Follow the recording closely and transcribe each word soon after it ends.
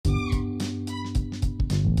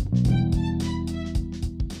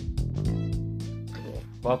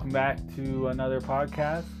Welcome back to another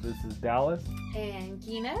podcast. This is Dallas, And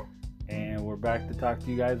Gina. and we're back to talk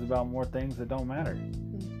to you guys about more things that don't matter.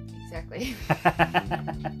 Exactly.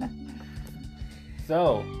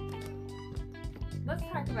 So, Let's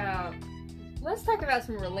talk about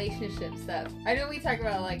some relationship stuff. I know we talk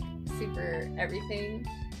about like super everything.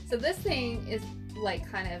 So this thing is like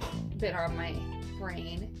kind of been on my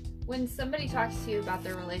brain. When somebody talks to you about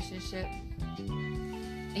their relationship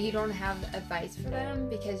and you don't have advice for them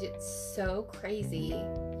because it's so crazy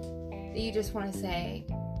that you just want to say,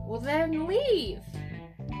 well then leave.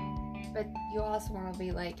 But you also want to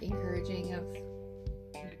be like encouraging of,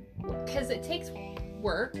 because it takes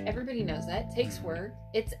work. Everybody knows that. It takes work.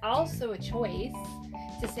 It's also a choice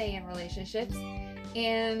to stay in relationships.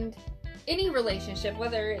 And any relationship,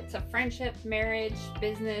 whether it's a friendship, marriage,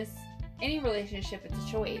 business, any relationship, it's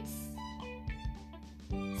a choice.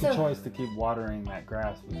 it's a choice to keep watering that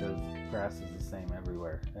grass because grass is the same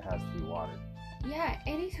everywhere. It has to be watered. Yeah,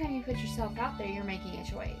 anytime you put yourself out there, you're making a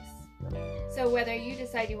choice. So whether you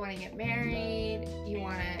decide you want to get married, you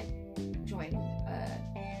want to join a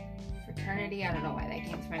fraternity, I don't know why that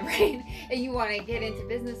came to my brain, and you want to get into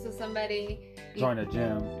business with somebody, Join a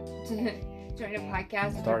gym, join a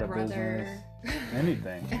podcast with start your a brother, business,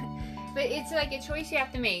 anything. But it's like a choice you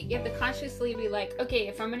have to make. You have to consciously be like, okay,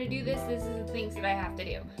 if I'm going to do this, this is the things that I have to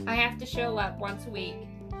do. I have to show up once a week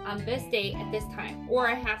on this date at this time, or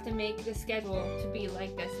I have to make the schedule to be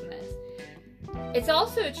like this and this. It's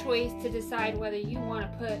also a choice to decide whether you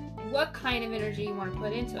want to put, what kind of energy you want to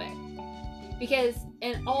put into it. Because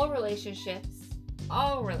in all relationships,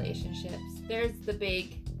 there's the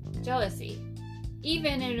big jealousy.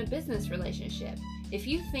 Even in a business relationship, if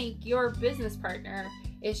you think your business partner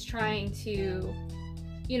is trying to,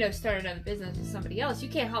 start another business with somebody else, you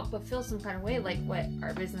can't help but feel some kind of way, like, what,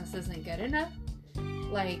 our business isn't good enough?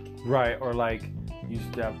 Like... Right, or like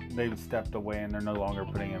they've stepped away and they're no longer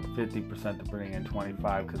putting in 50%, they're putting in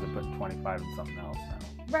 25 because they're putting 25 in something else now.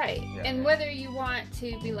 Right. Yeah. And whether you want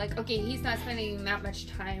to be like, okay, he's not spending that much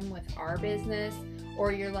time with our business,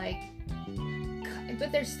 or you're like,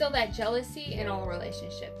 but there's still that jealousy in all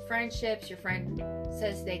relationships. Friendships, your friend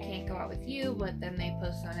says they can't go out with you, but then they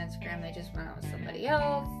post on Instagram they just went out with somebody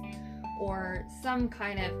else, or some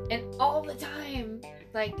kind of, and all the time,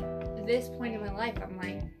 like, this point in my life, I'm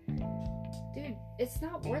like, dude, it's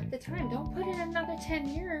not worth the time. Don't put in another 10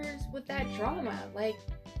 years with that drama. Like,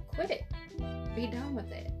 quit it. Be done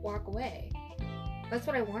with it. Walk away. That's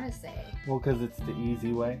what I want to say. Well, because it's the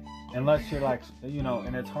easy way. Unless you're like,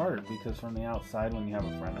 and it's hard because from the outside, when you have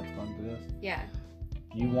a friend that's going through this, Yeah.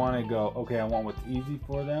 you want to go, okay, I want what's easy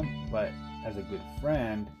for them, but as a good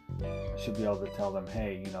friend, I should be able to tell them,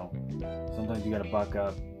 hey, sometimes you got to buck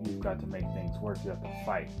up. You've got to make things work. You have to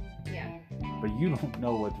fight. Yeah. But you don't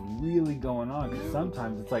know what's really going on. Because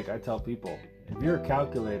sometimes it's like I tell people, if you're a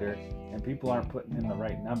calculator and people aren't putting in the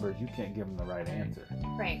right numbers, you can't give them the right answer.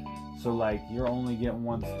 Right. So like you're only getting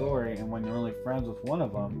one story, and when you're only friends with one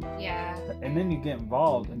of them, Yeah. and then you get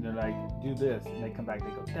involved and they're like, do this, and they come back, they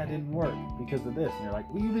go, that didn't work because of this, and you're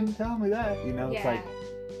like, well, you didn't tell me that, it's like,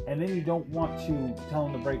 and then you don't want to tell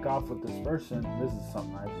them to break off with this person. This is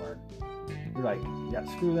something I've learned. You're like, yeah,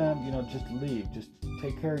 screw them, just leave, just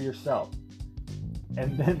take care of yourself.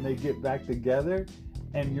 And then they get back together,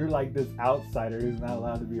 and you're like this outsider who's not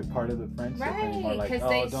allowed to be a part of the friendship anymore. Like,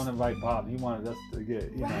 don't invite Bob. He wanted us to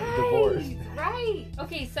get, divorced. Right.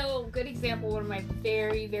 Okay, so good example. One of my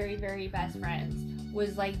very, very, very best friends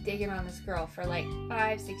was like digging on this girl for like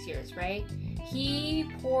 5-6 years, right? He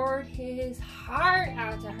poured his heart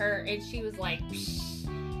out to her, and she was like, psh,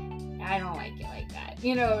 I don't like it like that.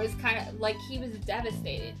 It was kind of like he was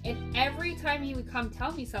devastated. And every time he would come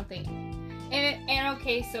tell me something, and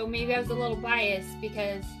okay, so maybe I was a little biased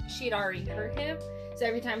because she had already hurt him. So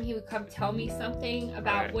every time he would come tell me something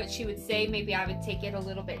about what she would say, maybe I would take it a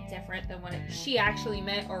little bit different than what she actually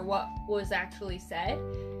meant or what was actually said.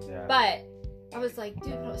 Yeah. But I was like,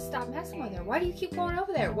 dude, no, stop messing with her. Why do you keep going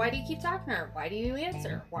over there? Why do you keep talking to her? Why do you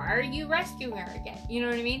answer? Why are you rescuing her again? You know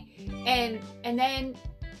what I mean?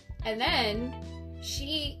 And then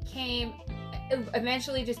she came,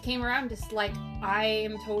 eventually just came around just like, I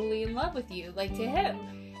am totally in love with you, like to him.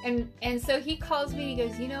 And so he calls me, he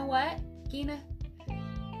goes, you know what, Gina?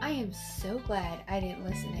 I am so glad I didn't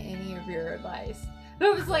listen to any of your advice. And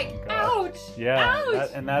I was like, ouch! Yeah, ouch!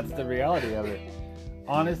 and that's the reality of it.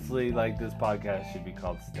 Honestly, like, this podcast should be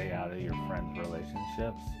called "Stay Out of Your Friends'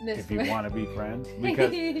 Relationships" if you want to be friends,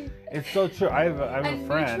 because it's so true. I have a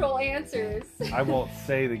friend. Neutral answers. I won't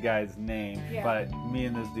say the guy's name, Yeah. but me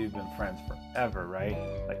and this dude been friends forever, right?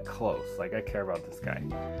 Like, close. Like, I care about this guy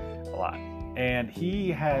a lot. And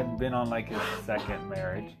he had been on like his second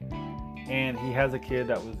marriage, and he has a kid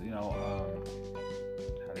that was,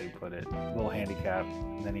 how do you put it, a little handicapped.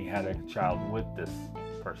 And then he had a child with this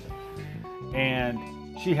person, and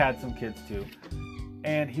she had some kids too.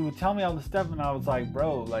 And he would tell me all this stuff, and I was like,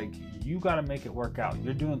 bro, like, you got to make it work out.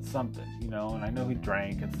 You're doing something, And I know he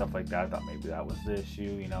drank and stuff like that. I thought maybe that was the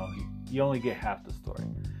issue. You only get half the story.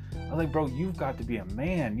 I was like, bro, you've got to be a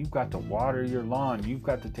man. You've got to water your lawn. You've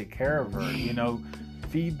got to take care of her,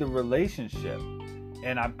 feed the relationship.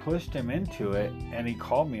 And I pushed him into it, and he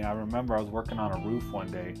called me. I remember I was working on a roof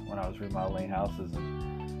one day when I was remodeling houses,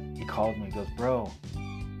 and he called me. He goes, bro,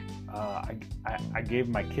 I gave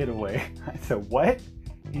my kid away. I said, what?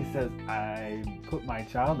 He says, I put my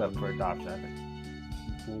child up for adoption.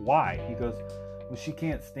 I said, well, why? He goes, well, she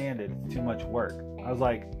can't stand it. It's too much work. I was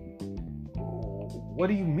like, what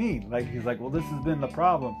do you mean? Like, he's like, well, this has been the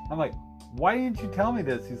problem. I'm like, why didn't you tell me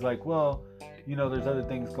this? He's like, well, there's other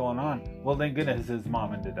things going on. Well, thank goodness his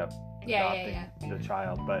mom ended up adopting the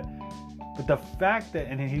child. But the fact that,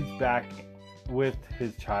 and he's back with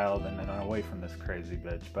his child and then away from this crazy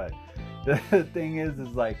bitch. But the thing is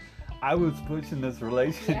like, I was pushing this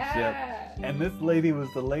relationship, and this lady was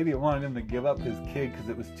the lady that wanted him to give up his kid because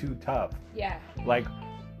it was too tough. Yeah. Like,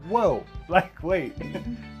 whoa. Like, wait.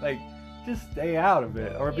 Like, just stay out of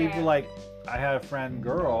it. Or people like, I had a friend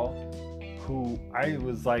girl who I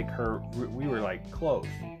was like we were like close.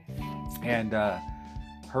 And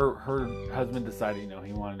her husband decided,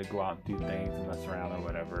 he wanted to go out and do things and mess around or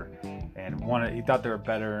whatever. And he thought there were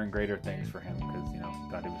better and greater things for him because, he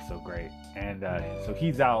thought he was so great. And so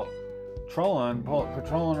he's out patrolling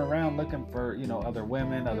around looking for, other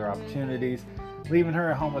women, other opportunities, leaving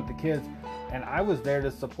her at home with the kids. And I was there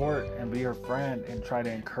to support and be her friend and try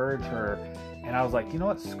to encourage her. And I was like, you know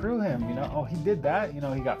what, screw him, oh, he did that, he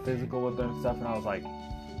got physical with her and stuff. And I was like,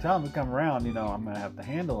 tell him to come around, I'm going to have to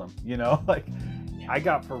handle him, like, I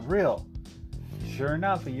got for real. Sure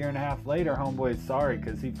enough, a year and a half later, homeboy's sorry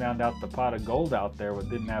because he found out the pot of gold out there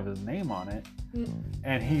didn't have his name on it.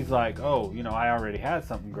 And he's like, oh, I already had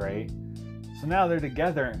something great. So now they're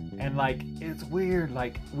together, and like, it's weird.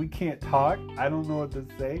 Like, we can't talk. I don't know what to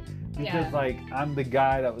say because like, I'm the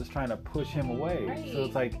guy that was trying to push him away. Right. So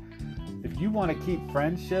it's like, if you want to keep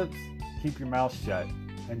friendships, keep your mouth shut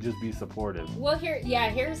and just be supportive. Well,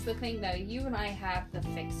 here's the thing though. You and I have the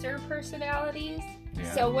fixer personalities.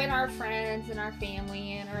 Yeah. So when our friends and our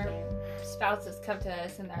family and our spouses come to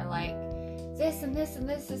us and they're like, this and this and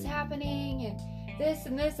this is happening and this,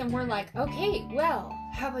 and we're like, okay, well,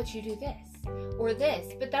 how about you do this or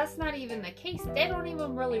this? But that's not even the case. They don't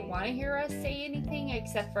even really want to hear us say anything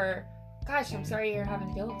except for, gosh, I'm sorry you're having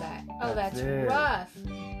to deal with that. Oh, that's rough.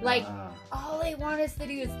 Like, all they want us to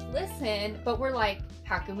do is listen, but we're like,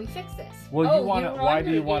 how can we fix this? Well, why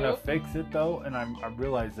do you want to fix it though? And I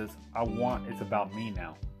realize this, it's about me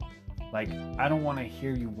now. Like, I don't want to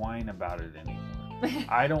hear you whine about it anymore.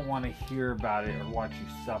 I don't want to hear about it or watch you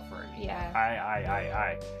suffer. Yeah.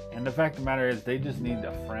 I. And the fact of the matter is, they just need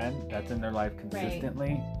a friend that's in their life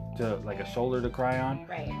consistently to, like, a shoulder to cry on.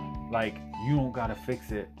 Right. Like, you don't got to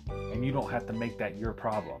fix it, and you don't have to make that your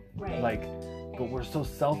problem. Right. Like, but we're so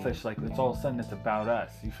selfish. Like, it's all of a sudden it's about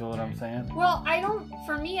us. You feel what I'm saying? Well, I don't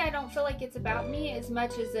feel like it's about me as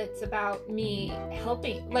much as it's about me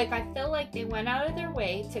helping. Like, I feel like they went out of their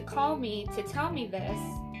way to call me to tell me this.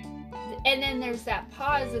 And then there's that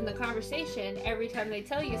pause in the conversation every time they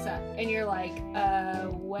tell you something. And you're like,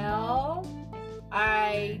 well,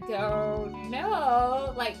 I don't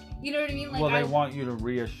know. Like, you know what I mean? Like, well, they want you to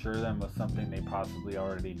reassure them of something they possibly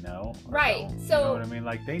already know. Right. Don't. So, you know what I mean?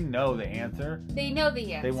 Like, they know the answer. They know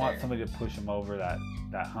the answer. They want somebody to push them over that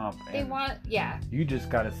hump. They want, You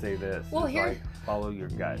just got to say this. Well, here, like, follow your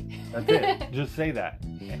gut. That's it. Just say that.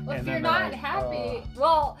 Well, if you're not happy,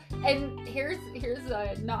 well, and here's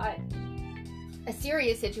not a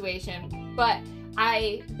serious situation, but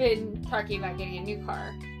I've been talking about getting a new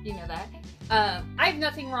car. You know that. I have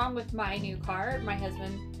nothing wrong with my new car. My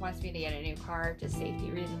husband wants me to get a new car, just safety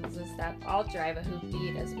reasons and stuff. I'll drive a hoopty.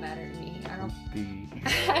 It doesn't matter to me.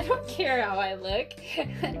 I don't care how I look.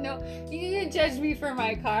 No, you didn't judge me for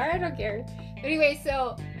my car. I don't care. Anyway,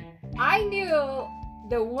 so I knew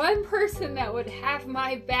the one person that would have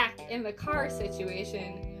my back in the car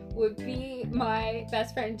situation would be my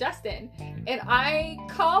best friend Justin. And I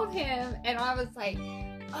called him and I was like,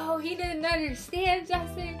 oh, he didn't understand,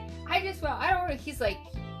 Justin. I just went, I don't know. He's like,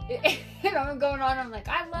 you know, I'm going on. I'm like,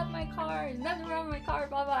 I love my car. There's nothing wrong with my car,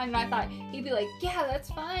 blah, blah. And I thought he'd be like, yeah, that's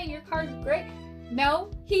fine. Your car's great.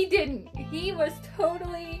 No, he didn't. He was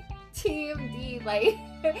totally TMD. Like,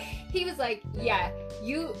 he was like, yeah,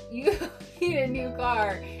 you need a new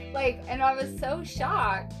car. Like, and I was so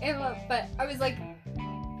shocked. But I was like,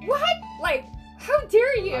 what? Like, how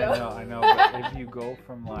dare you? I know. But if you go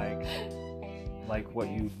from like what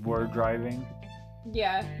you were driving,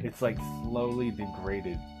 yeah, it's like slowly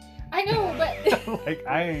degraded. I know, but like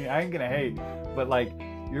I ain't gonna hate, but like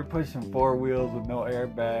you're pushing 4 wheels with no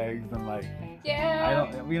airbags and like yeah,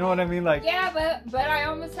 I don't, you know what I mean? Like yeah, but I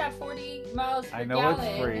almost have 40 miles per I know gallon.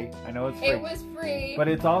 it's free. I know it's free. It was free. But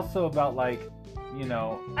it's also about like, you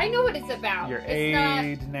know. I know what it's about. Your it's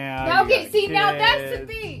age not... now. Okay, see kids. now that's the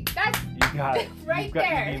thing. That's right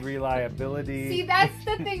there. You need reliability. See, that's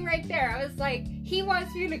the thing right there. I was like, he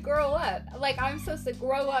wants me to grow up. Like I'm supposed to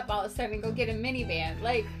grow up all of a sudden and go get a minivan.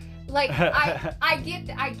 Like I get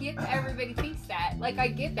that everybody thinks that. Like I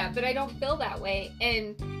get that, but I don't feel that way.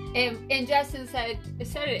 And Justin said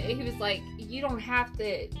it. He was like, you don't have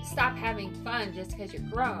to stop having fun just because you're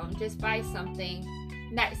grown. Just buy something.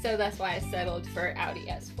 So that's why I settled for Audi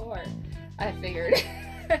S4. I figured.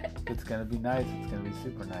 It's gonna be nice. It's gonna be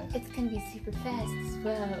super nice. It's gonna be super fast as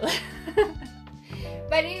well.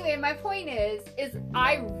 But anyway, my point is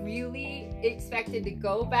I really expected to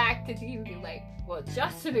go back to Dean and be like, well,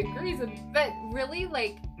 Justin agrees, but really,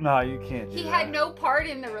 like, no, you can't. He had no part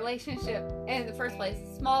in the relationship in the first place.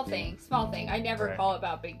 Small thing. I never call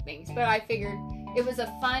about big things, but I figured it was a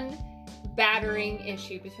fun, battering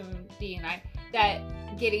issue between Dee and I that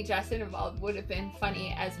getting Justin involved would have been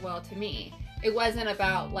funny as well to me. It wasn't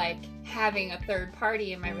about like having a third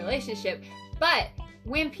party in my relationship, but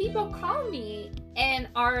when people call me and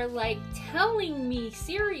are like telling me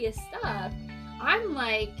serious stuff, I'm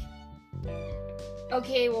like,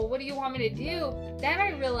 okay, well, what do you want me to do? Then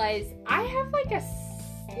I realize I have like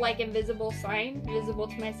a invisible sign, visible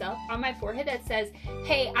to myself, on my forehead that says,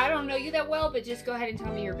 hey, I don't know you that well, but just go ahead and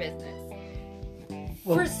tell me your business.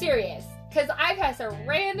 Well, for serious. Because I've had some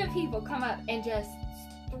random people come up and just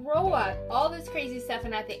throw up all this crazy stuff,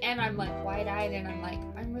 and at the end I'm like wide-eyed and I'm like,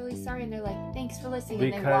 I'm really sorry, and they're like, thanks for listening,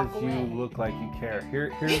 because and they walk away. you look like you care.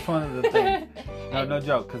 Here's one of the things. No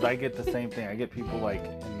joke, because I get the same thing. I get people like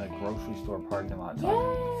in the grocery store parking lot talking.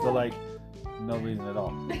 Yeah. So like, no reason at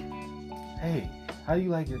all. Hey, how do you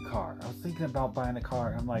like your car? I was thinking about buying a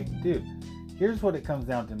car. I'm like, dude, here's what it comes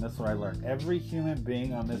down to, and this is what I learned. Every human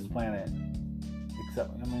being on this planet,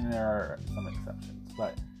 except, I mean, there are some exceptions,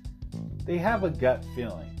 but they have a gut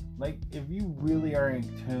feeling. Like, if you really are in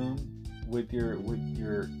tune with your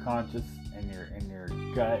conscious and your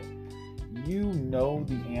gut, you know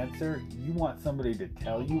the answer. You want somebody to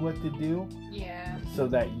tell you what to do. Yeah. So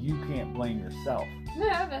that you can't blame yourself.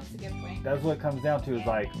 Yeah, that's a good point. That's what it comes down to, is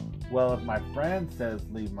like, well, if my friend says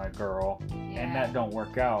leave my girl, and that don't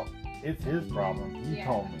work out, it's his problem. He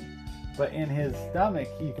told me. But in his stomach,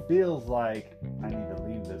 he feels like, I need to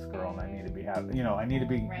leave this girl and I need to be happy. You know, I need to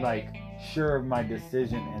be like sure of my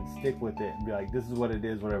decision and stick with it and be like, this is what it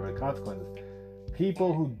is, whatever the consequences.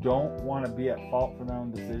 People who don't want to be at fault for their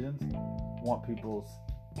own decisions want people's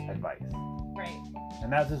advice. Right.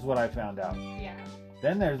 And that's just what I found out. Yeah.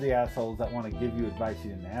 Then there's the assholes that want to give you advice you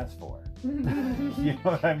didn't ask for. You know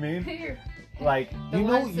what I mean? Like, you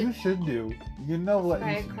know what you should do. You know what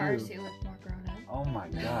you should do. So you look more grown up. Oh my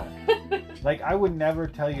God. Like, I would never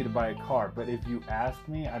tell you to buy a car, but if you asked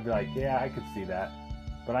me, I'd be like, yeah, I could see that.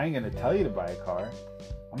 But I ain't going to tell you to buy a car.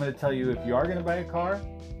 I'm going to tell you, if you are going to buy a car,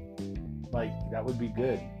 like, that would be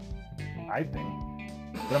good, I think.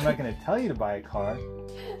 But I'm not going to tell you to buy a car.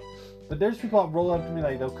 But there's people that roll up to me,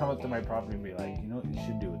 like, they'll come up to my property and be like, you know what you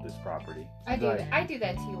should do with this property? I do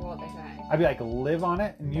that to you all the time. I'd be like, live on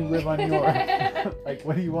it, and you live on yours. Like,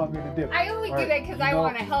 what do you want me to do? I only do that because I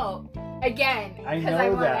want to help. Again, because I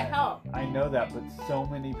want to help. I know that, but so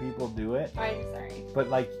many people do it. I'm sorry. But,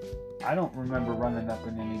 like, I don't remember running up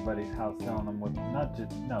in anybody's house telling them what,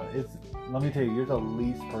 let me tell you, you're the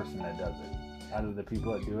least person that does it out of the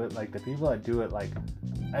people that do it. Like, the people that do it, like,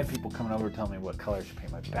 I have people coming over telling me what color I should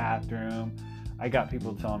paint my bathroom. I got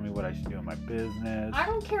people telling me what I should do in my business. I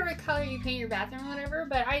don't care what color you paint your bathroom or whatever,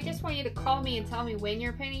 but I just want you to call me and tell me when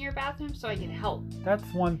you're painting your bathroom so I can help. That's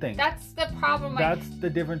one thing. That's the problem. That's the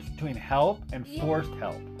difference between help and forced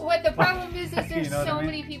help. What the problem is there's you know so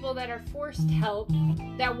many people that are forced help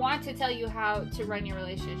that want to tell you how to run your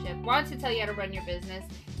relationship, want to tell you how to run your business,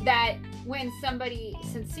 that when somebody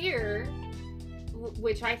sincere,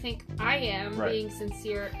 which I think I am, being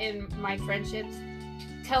sincere in my friendships,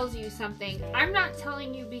 tells you something, I'm not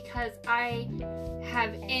telling you because I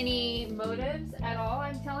have any motives at all.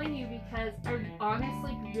 I'm telling you because I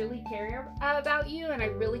honestly really care about you, and I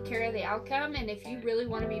really care the outcome. And if you really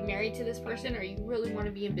want to be married to this person, or you really want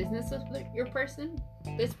to be in business with your person,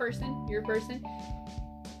 your person,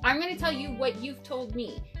 I'm going to tell you what you've told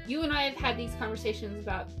me. You and I have had these conversations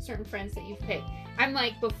about certain friends that you've picked. I'm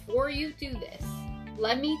like, before you do this,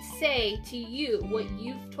 let me say to you what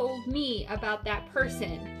you've told me about that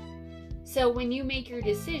person. So when you make your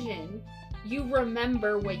decision, you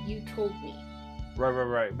remember what you told me.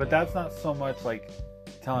 Right. But that's not so much like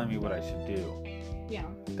telling me what I should do. Yeah.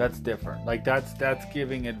 That's different. Like that's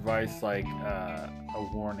giving advice, like a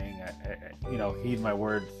warning. Heed my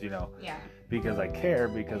words. Yeah. Because I care.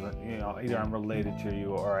 Because either I'm related to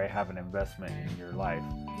you or I have an investment in your life.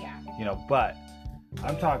 Yeah. But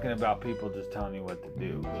I'm talking about people just telling you what to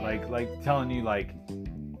do. Yeah. Like telling you like,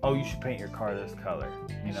 oh, you should paint your car this color.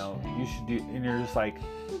 You should do, and you're just like,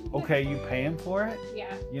 okay, you paying for it?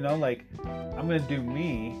 Yeah. Like I'm gonna do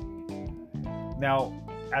me. Now,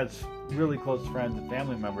 as really close friends and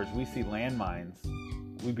family members, we see landmines.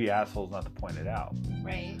 We'd be assholes not to point it out.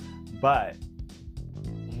 Right. But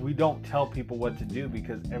we don't tell people what to do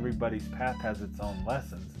because everybody's path has its own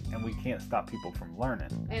lessons, and we can't stop people from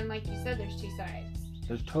learning. And like you said, there's two sides.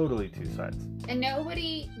 There's totally two sides. And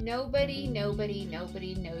nobody knows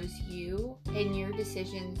you and your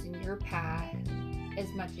decisions and your path as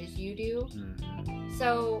much as you do. Mm-hmm.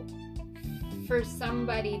 So for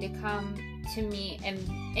somebody to come to me and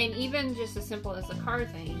even just as simple as a car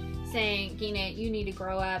thing, saying, Gina, you need to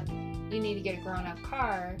grow up, you need to get a grown-up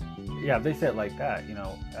car. Yeah, if they say it like that,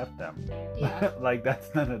 F them. Yeah. Like,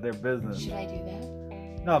 that's none of their business. Should I do that?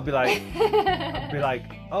 No, I'd be like,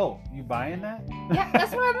 oh, you buying that? Yeah,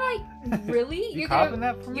 that's what I'm like. Really? You're copping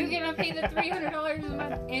that for me? You're gonna pay the $300 a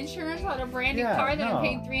month insurance on a brand new car that I'm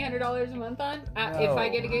paying $300 a month on? If I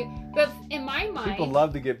get a good, but in my mind, people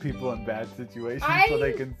love to get people in bad situations so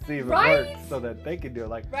they can see if it works, so that they can do it.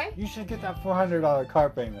 Like, you should get that $400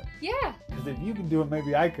 car payment. Yeah. Because if you can do it,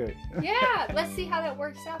 maybe I could. Yeah. Let's see how that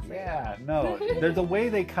works out for you. Yeah. No, there's a way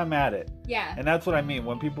they come at it. Yeah. And that's what I mean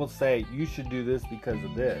when people say you should do this because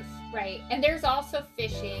of this. Right. And there's also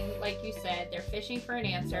fishing, like you said, they're fishing for an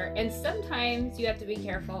answer. And sometimes you have to be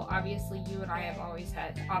careful. Obviously, you and I have always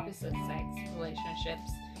had opposite sex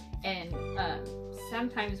relationships. And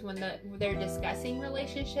sometimes when they're discussing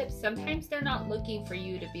relationships, sometimes they're not looking for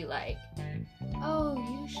you to be like, oh,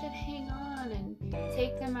 you should hang on and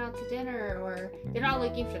take them out to dinner. Or they're not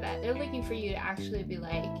looking for that. They're looking for you to actually be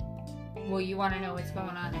like, well, you want to know what's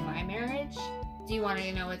going on in my marriage? Do you want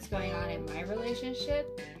to know what's going on in my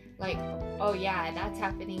relationship? Like, oh yeah, that's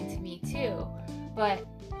happening to me too. But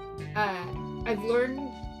I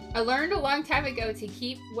learned a long time ago to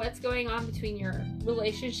keep what's going on between your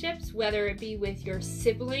relationships, whether it be with your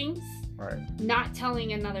siblings, not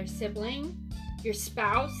telling another sibling, your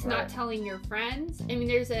spouse, not telling your friends. I mean,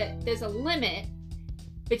 there's a limit,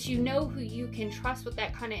 but you know who you can trust with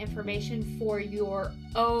that kind of information for your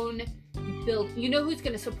own build. You know who's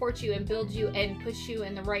going to support you and build you and push you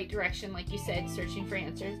in the right direction, like you said, searching for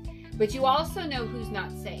answers. But you also know who's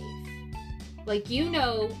not safe. Like, you're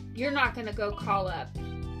not going to go call up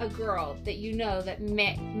a girl that you know that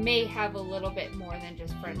may have a little bit more than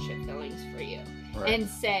just friendship feelings for you, and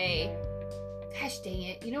say, gosh dang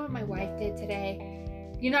it, you know what my wife did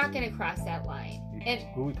today? You're not going to cross that line. And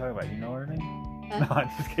who are we talking about? You know her name? No, I'm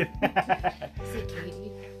just kidding. Is it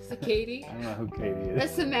Katie? Is it Katie? I don't know who Katie is.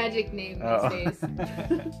 That's the magic name these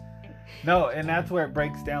days. No, and that's where it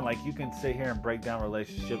breaks down. Like, you can sit here and break down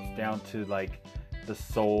relationships down to like the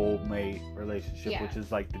soulmate relationship, which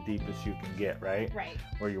is like the deepest you can get, right? Right.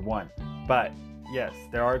 Or you're one. But yes,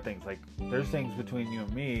 there are things like there's things between you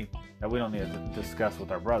and me that we don't need to discuss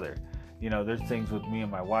with our brother. There's things with me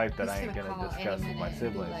and my wife that I ain't gonna discuss with my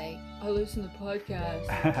siblings. Like, I listen to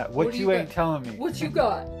podcasts. what you ain't telling me? What you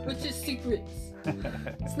got? What's your secrets?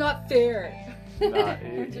 It's not fair. But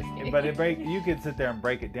you can sit there and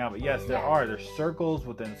break it down. But yes, there's circles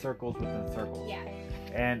within circles within circles. Yeah.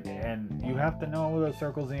 And you have to know those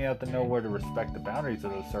circles, and you have to know where to respect the boundaries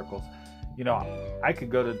of those circles. I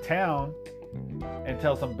could go to town and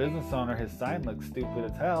tell some business owner his sign looks stupid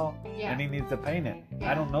as hell, and he needs to paint it.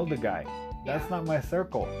 I don't know the guy. That's not my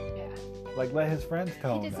circle. Yeah. Like, let his friends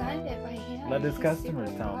tell him that. He designed it by hand. Let his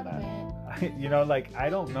customers tell him that. Like, I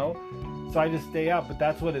don't know. So I just stay out, but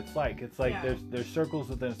that's what it's like. It's like there's circles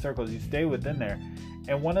within circles. You stay within there.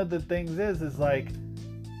 And one of the things is like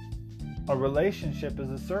a relationship is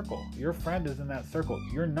a circle. Your friend is in that circle.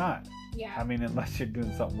 You're not. Yeah. I mean, unless you're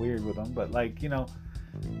doing something weird with them, but like,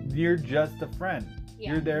 you're just a friend.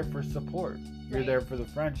 Yeah. You're there for support. You're Right. there for the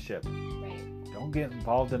friendship. Right. Don't get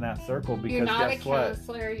involved in that circle because You're not guess a what?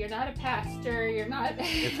 counselor. You're not a pastor. You're not.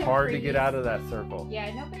 It's hard to get out of that circle.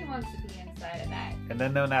 Yeah, nobody wants to be inside of that. And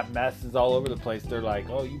then when that mess is all over the place, they're like,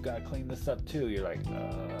 "Oh, you gotta clean this up too." You're like,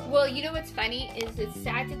 Well, you know what's funny is it's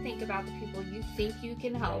sad to think about the people you think you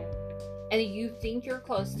can help, and you think you're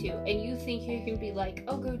close to, and you think you can be like,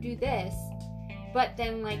 "Oh, go do this," but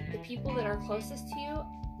then like the people that are closest to you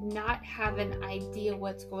not have an idea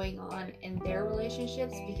what's going on in their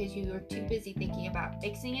relationships because you are too busy thinking about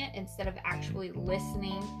fixing it instead of actually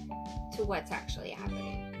listening to what's actually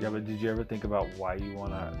happening. Yeah, but did you ever think about why you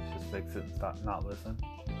wanna just fix it and stop not listen?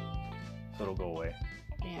 So it'll go away.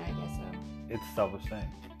 Yeah, I guess so. It's a selfish thing.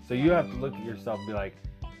 So you have to look at yourself and be like,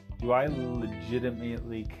 do I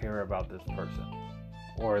legitimately care about this person?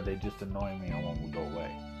 Or are they just annoying me and won't go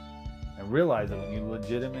away? And realize that when you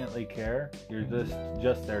legitimately care, you're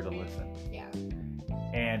just there to listen. Yeah.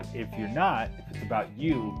 And if you're not, if it's about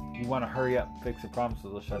you, you want to hurry up and fix the problem so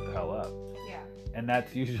they'll shut the hell up. Yeah. And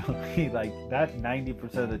that's usually like that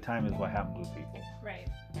 90% of the time is what happens with people. Right.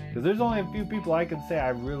 Because there's only a few people I can say I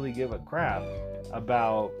really give a crap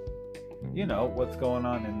about, you know, what's going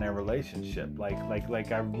on in their relationship. Like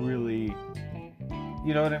I really,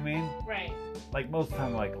 you know what I mean? Right. Like most of the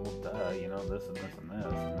time, like, well, duh, you know, this and this and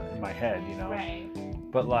this in my head, you know? Right.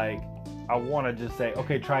 But like, I want to just say,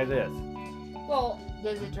 okay, try this. Well,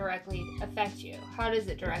 does it directly affect you? How does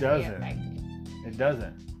it directly doesn't. affect you? It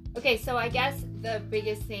doesn't. Okay, so I guess the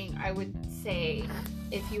biggest thing I would say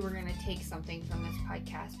if you were going to take something from this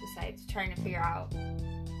podcast besides trying to figure out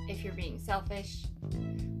if you're being selfish,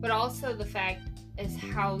 but also the fact is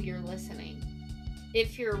how you're listening.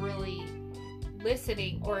 If you're really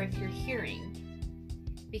listening or if you're hearing.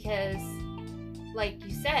 Because, like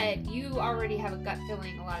you said, you already have a gut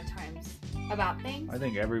feeling a lot of times about things. I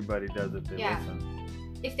think everybody does if they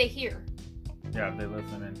listen. If they hear. Yeah, if they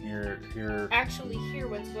listen and hear. Actually hear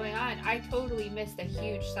what's going on. I totally missed a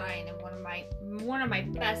huge sign in one of my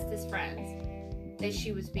bestest friends that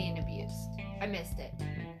she was being abused. I missed it.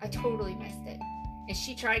 I totally missed it. And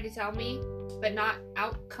she tried to tell me, but not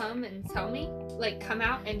come and tell me. Like, come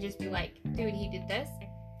out and just be like, dude, he did this.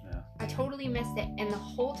 Yeah. I totally missed it. And the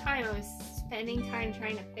whole time I was spending time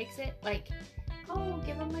trying to fix it. Like, oh,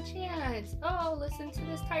 give him a chance. Oh, listen to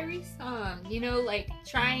this Tyrese song. You know, like,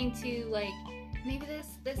 trying to, like, maybe this,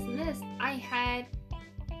 and this. I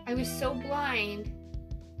was so blind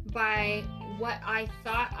by what I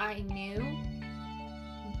thought I knew,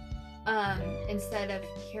 instead of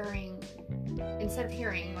hearing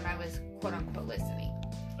when I was quote unquote listening.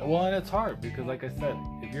 Well, and it's hard because, like I said,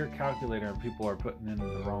 if you're a calculator and people are putting in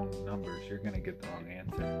the wrong numbers, you're gonna get the wrong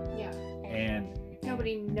answer. Yeah. And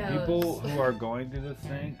nobody knows. People who are going through this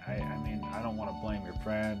thing, I mean, I don't want to blame your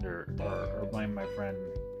friend or blame my friend,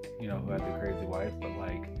 you know, who had the crazy wife, but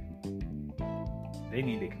like, they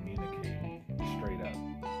need to communicate straight up.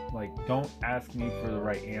 Like, don't ask me for the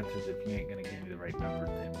right answers if you ain't gonna give me the right numbers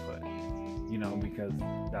to input. You know, because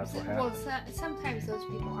that's what happens. Well, sometimes those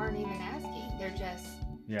people aren't even asking; they're just.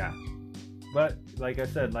 Yeah, but like I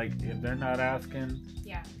said, like if they're not asking,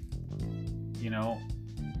 yeah, you know,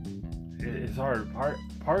 it's hard.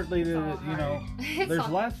 Partly to, you know, there's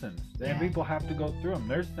lessons, and people have to go through them.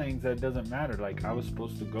 There's things that doesn't matter. Like I was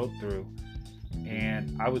supposed to go through,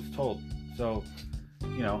 and I was told. So,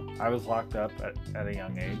 you know, I was locked up at a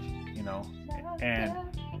young age, you know, and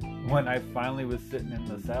when I finally was sitting in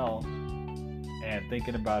the cell and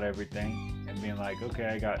thinking about everything and being like, okay,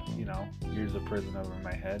 I got, you know, years of prison over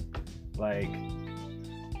my head. Like,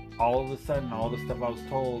 all of a sudden, all the stuff I was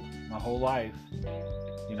told my whole life,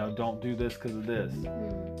 you know, don't do this because of this.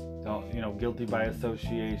 Don't, you know, guilty by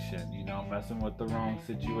association, you know, messing with the wrong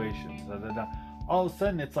situations. All of a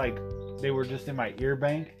sudden, it's like they were just in my ear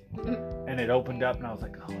bank and it opened up and I was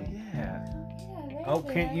like, oh, yeah. Oh,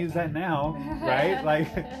 can't use that now, right? Like,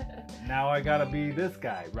 now I gotta be this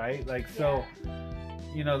guy, right? Like, so,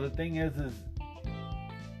 you know, the thing is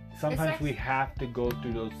sometimes we have to go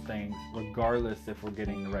through those things regardless if we're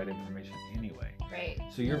getting the right information anyway. Right.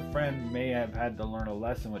 So your friend may have had to learn a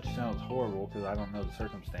lesson, which sounds horrible because I don't know the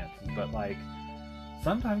circumstances, but like,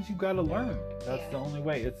 sometimes you gotta learn. That's the only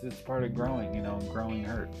way. It's part of growing, you know, and growing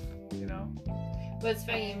hurts, you know? But it's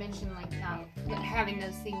funny you mentioned like not having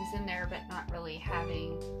those things in there, but not really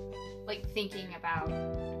having, like, thinking about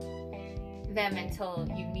them until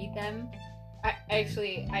you meet them.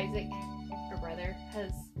 Actually, Isaac, our brother,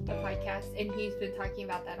 has a podcast, and he's been talking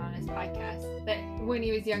about that on his podcast. That when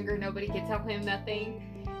he was younger, nobody could tell him nothing,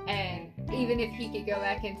 and even if he could go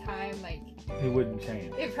back in time, like, he wouldn't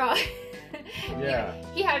change. It probably. Yeah.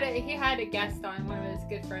 He had a guest on one of his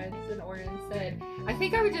good friends, and Oren said, I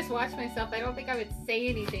think I would just watch myself. I don't think I would say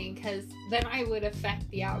anything because then I would affect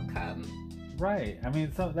the outcome. Right. I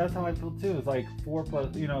mean, so that's how I feel too. It's like 4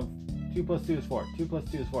 plus, 2 plus 2 is 4. 2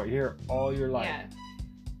 plus 2 is 4. You hear all your life. Yeah.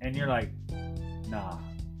 And you're like, nah.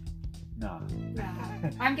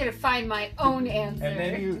 I'm going to find my own answer.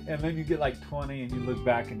 And then you get like 20 and you look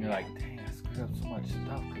back and you're like, dang, I screwed up so much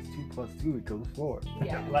stuff because 2 plus 2 equals 4.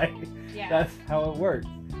 Yeah. That's how it works.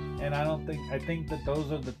 And I think that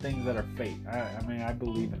those are the things that are fate. I mean, I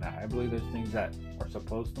believe in that. I believe there's things that are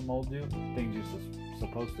supposed to mold you, things you're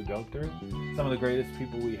supposed to go through. Some of the greatest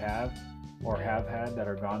people we have or have had that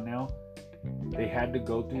are gone now, they had to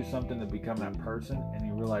go through something to become that person, and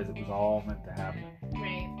you realize it was all meant to happen.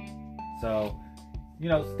 Right. So,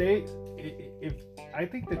 I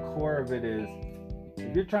think the core of it is,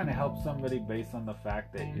 if you're trying to help somebody based on the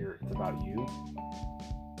fact that it's about you,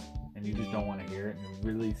 and you just don't want to hear it, and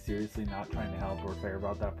you're really seriously not trying to help or care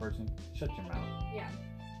about that person, shut your mouth. Yeah.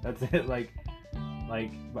 That's it.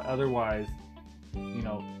 But otherwise,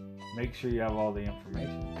 make sure you have all the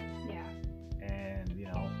information. Yeah. And,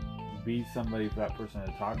 be somebody for that person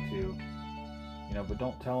to talk to, but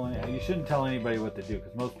you shouldn't tell anybody what to do,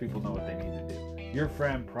 because most people know what they need to do. Your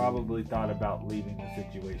friend probably thought about leaving the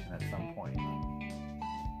situation at some point.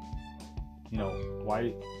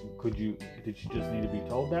 Why did she just need to be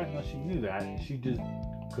told that? No, she knew that. She just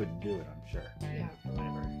couldn't do it, I'm sure. Yeah,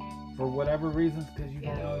 for whatever reasons, because you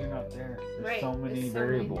don't know, you're not there. There's so many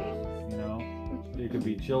variables, It could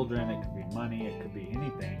be children, it could be money, it could be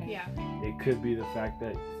anything. Yeah. It could be the fact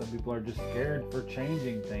that some people are just scared for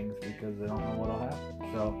changing things because they don't know what'll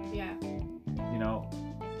happen. So, yeah.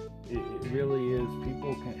 It really is,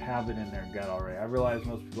 people can have it in their gut already. I realize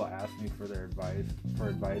most people ask me for their advice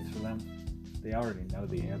for them. They already know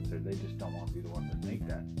the answer. They just don't want to be the one to make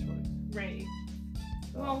that choice. Right.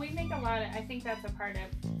 So. Well, we make I think that's a part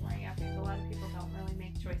of growing up, because a lot of people don't really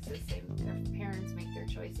make choices. Their parents make their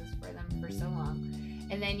choices for them for so long.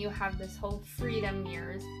 And then you have this whole freedom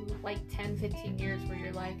years, like 10, 15 years, where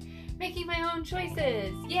you're like, making my own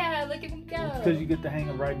choices. Yeah, look at me go. It's because you get the hang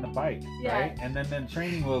of riding the bike, yeah. Right? And then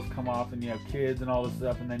training wheels come off and you have kids and all this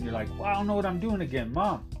stuff, and then you're like, well, I don't know what I'm doing again.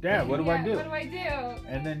 Mom, Dad, what do I do? What do I do?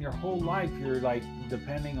 And then your whole life you're like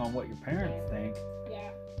depending on what your parents think. Yeah.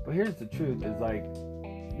 But here's the truth, is like,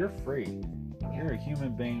 you're free. Yeah. You're a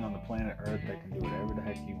human being on the planet Earth that can do whatever the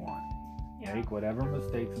heck you want. Yeah. Make whatever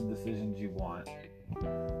mistakes and decisions you want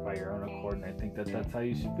by your own accord, and I think that's how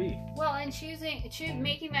you should be. Well, and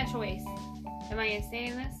making that choice. Am I going to stay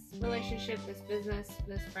in this relationship, this business,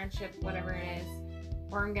 this friendship, whatever it is,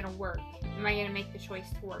 or I'm going to work? Am I going to make the choice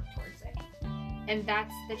to work towards it? And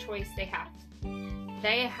that's the choice they have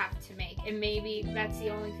to make. And maybe that's the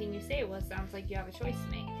only thing you say. Well, it sounds like you have a choice to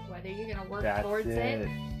make, whether you're going to work towards it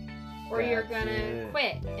or you're going to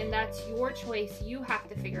quit. And that's your choice. You have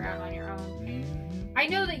to figure out on your own. Mm-hmm. I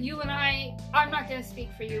know that you and I'm not going to speak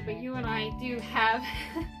for you, but you and I do have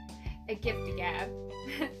a gift to gab,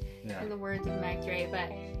 in the words of Mac Dre,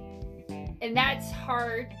 and that's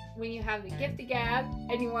hard when you have the gift to gab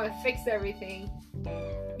and you want to fix everything,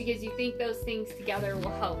 because you think those things together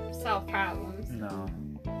will help solve problems. No.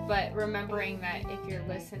 But remembering that if you're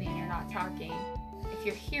listening, you're not talking. If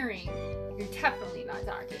you're hearing, you're definitely not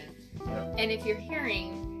talking. Yep. And if you're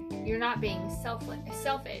hearing, you're not being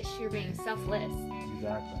selfish, you're being selfless.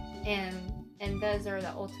 Exactly. And those are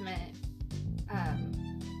the ultimate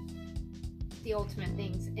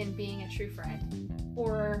things in being a true friend,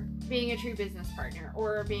 or being a true business partner,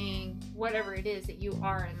 or being whatever it is that you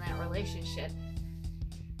are in that relationship.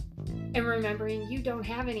 And remembering you don't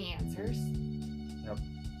have any answers. Yep.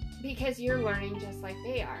 Because you're learning just like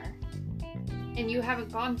they are. And you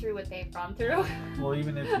haven't gone through what they've gone through. Well,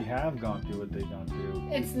 even if you have gone through what they've gone through,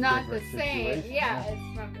 it's not the same. Yeah,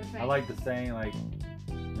 it's not the same. I like the saying, like,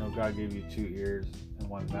 God gave you 2 ears and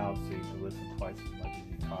 1 mouth so you can listen twice as much as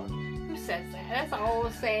you talk. Who says that? That's an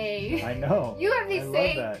old saying. I know. You have these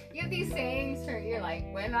sayings. You have these sayings for, you're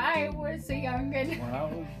like, when I was a youngin'. When I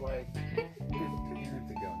was like 2 years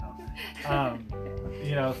ago,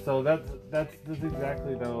 no. So that's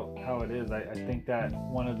exactly how it is. I think that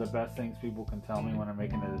one of the best things people can tell me when I'm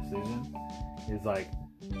making a decision is, like,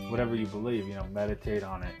 whatever you believe, meditate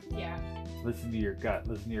on it. Yeah. Listen to your gut,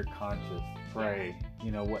 listen to your conscience, pray,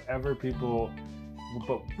 whatever people,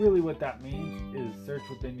 but really what that means is search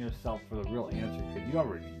within yourself for the real answer, because you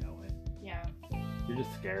already know it. Yeah. You're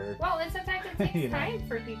just scared. Well, and sometimes it takes time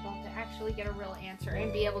for people to actually get a real answer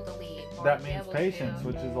and be able to leave. That means patience,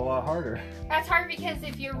 which is a lot harder. That's hard, because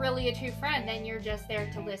if you're really a true friend, then you're just there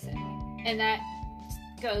to listen. And that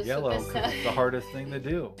goes yellow with because it's the hardest thing to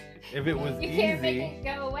do. If it was you easy, can't make it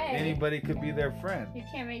go away. Anybody could be their friend. You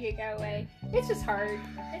can't make it go away. It's just hard.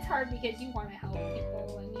 It's hard because you want to help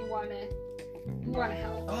people and you want to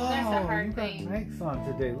help. Oh, That's a hard you got thing. Nikes on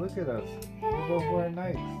today. Look at us. We're both wearing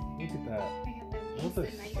Nikes. Look at that. I got them Those are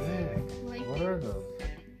instant sick. Nikes. Like, What are those?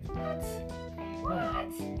 What?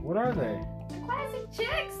 What are they? Classic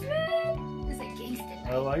chicks, man. It's like gangsta.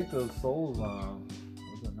 I like those soles on.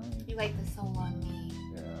 Those are nice. You like the soul on me.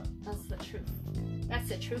 Yeah. That's the truth. That's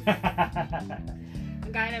the truth. I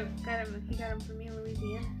got him. He got him from me in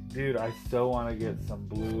Louisiana. Dude, I so want to get some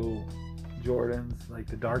blue Jordans, like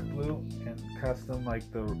the dark blue, and custom like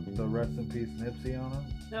the rest in peace Nipsey on them.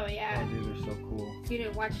 Oh yeah. Oh, dude, they're so cool. You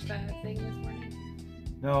didn't watch the thing this morning?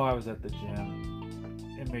 No, I was at the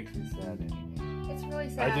gym. It makes me sad anyway. It's really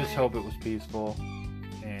sad. I just hope it was peaceful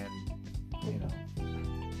and, you know,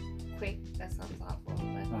 Quick. That sounds awful.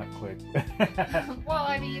 But... not quick. Well,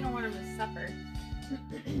 I mean, you don't want him to suffer.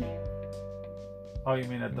 Oh, you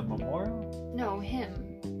mean at the memorial? No,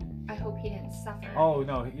 him. I hope he didn't suffer. Oh,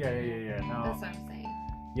 no. Yeah. No. That's what I'm saying.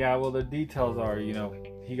 Yeah, well, the details are, you know,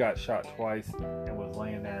 he got shot twice and was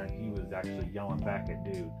laying there and he was actually yelling back at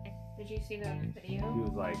dude. Did you see the video? He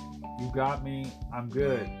was like, "You got me, I'm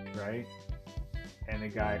good," right? And the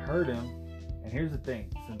guy heard him. And here's the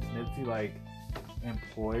thing: since Nipsey like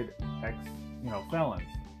employed felons,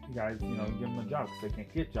 you guys, give them a job because they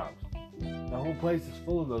can't get jobs. The whole place is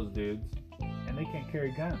full of those dudes, and they can't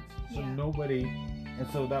carry guns. So nobody, and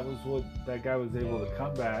so that was what that guy was able to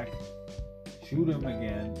come back, shoot him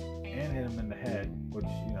again, and hit him in the head, which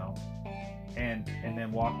and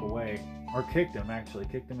then walk away. Or kicked him in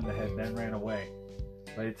the head, then ran away.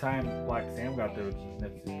 By the time Black Sam got there, which is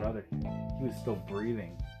Nipsey's brother, he was still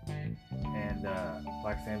breathing. And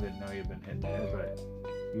Black Sam didn't know he had been hit in the head, but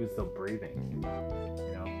he was still breathing.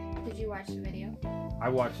 Did you watch the video? I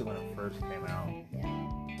watched it when it first came out. Yeah.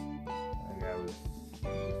 That guy was just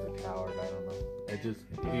a coward, I don't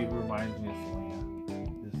know. He reminds me of Selena.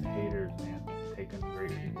 Just haters, man. Taking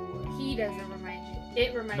great people away. He doesn't remind you.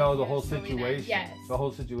 It reminds No, you the of whole Selena. situation. Yes. The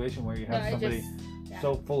whole situation where you have somebody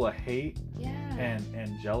so full of hate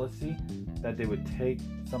and jealousy that they would take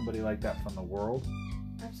somebody like that from the world.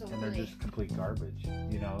 Absolutely. And they're just complete garbage,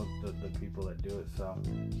 the people that do it. So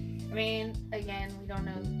I mean, again, we don't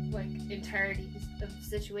know like entirety of the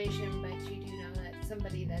situation, but you do know that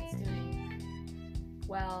somebody that's doing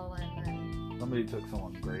well and then somebody took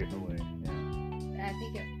someone great away. Yeah. I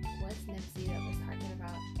think it was Nipsey that was talking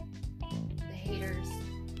about the haters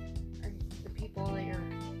or the people that are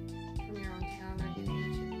from your own town are going to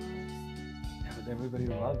hate you the most. Yeah, but everybody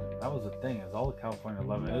loved him. That was the thing, is all of California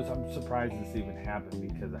loved him. I'm surprised this even happened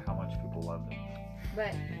because of how much people loved him.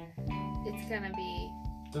 But it's going to be...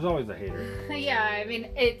 There's always a hater. Yeah, I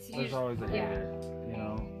mean, it's usually... There's always a hater.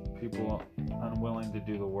 People unwilling to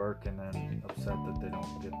do the work and then upset that they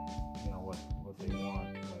don't get, what they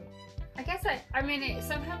want. But I guess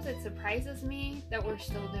sometimes it surprises me that we're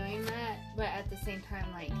still doing that, but at the same time,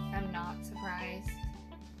 like, I'm not surprised,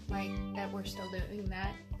 like, that we're still doing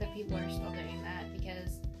that, that people are still doing that,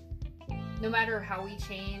 because no matter how we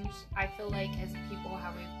change, I feel like as people,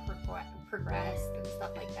 how we've progressed and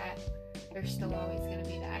stuff like that, there's still always going to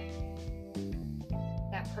be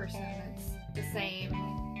that person that's the same,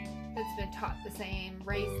 that's been taught the same,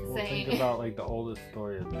 raised the same. Think about, like, the oldest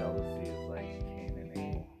story of jealousy is, like, Cain and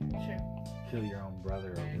Abel. Sure. Kill your own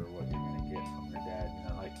brother over what you're gonna get from your dad.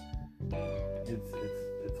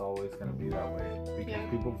 It's always gonna be that way because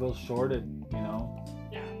people feel shorted,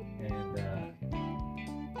 Yeah.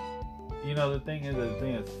 And the thing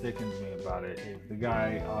that sickens me about it is the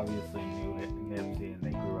guy obviously knew Nipsey and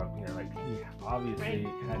they grew up here. Like, he obviously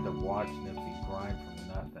had to watch Nipsey grind from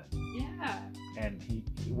nothing. Yeah. And he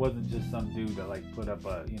wasn't just some dude that like put up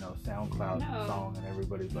a SoundCloud song and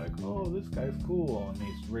everybody's like, oh, this guy's cool, and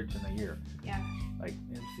he's rich in a year. Yeah. Like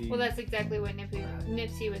Nipsey. Well, that's exactly what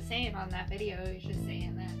Nipsey was saying on that video. He was just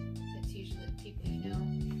saying that it's usually the people you know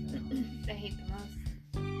that hate the most.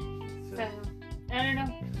 So I don't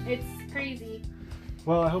know. It's crazy.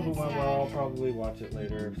 Well, I hope it went well. I'll probably watch it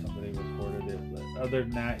later if somebody recorded it. But other than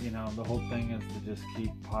that, the whole thing is to just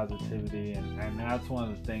keep positivity. And that's one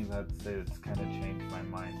of the things I'd say that's kind of changed my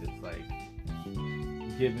mind. It's like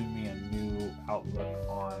giving me a new outlook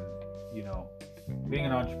on, being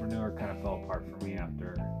an entrepreneur kind of fell apart for me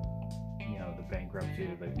after, the bankruptcy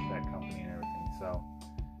of that company and everything. So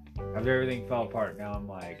after everything fell apart, now I'm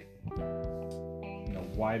like,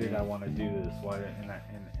 why did I want to do this?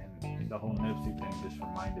 And the whole Nipsey thing just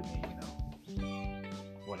reminded me,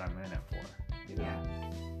 what I'm in it for, Yeah.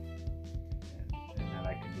 And that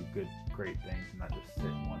I can do great things and not just sit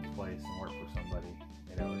in one place and work for somebody.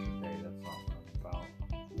 It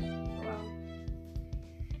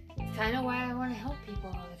kind of why I want to help people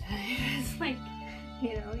all the time. It's like,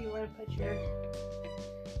 you know, you want to put your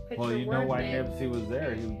well, you know why in. Nipsey was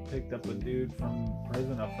there. He picked up a dude from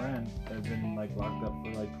prison, a friend that had been like locked up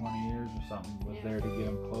for like 20 years or something. Was there to get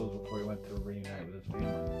him clothes before he went to reunite with his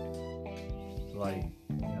family. So like,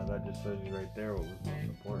 you know, that just shows you right there what was most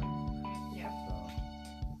important. Yeah.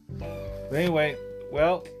 So. But anyway,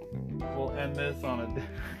 well, we'll end this on a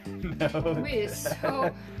different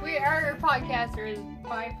note. Our podcast are as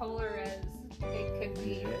bipolar as it could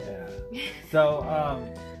be. Yeah. So,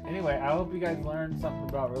 anyway, I hope you guys learned something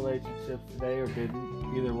about relationships today, or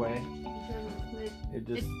didn't. Either way, it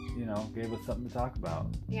just, you know, gave us something to talk about.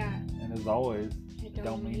 Yeah. And as always, it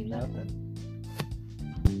don't mean nothing.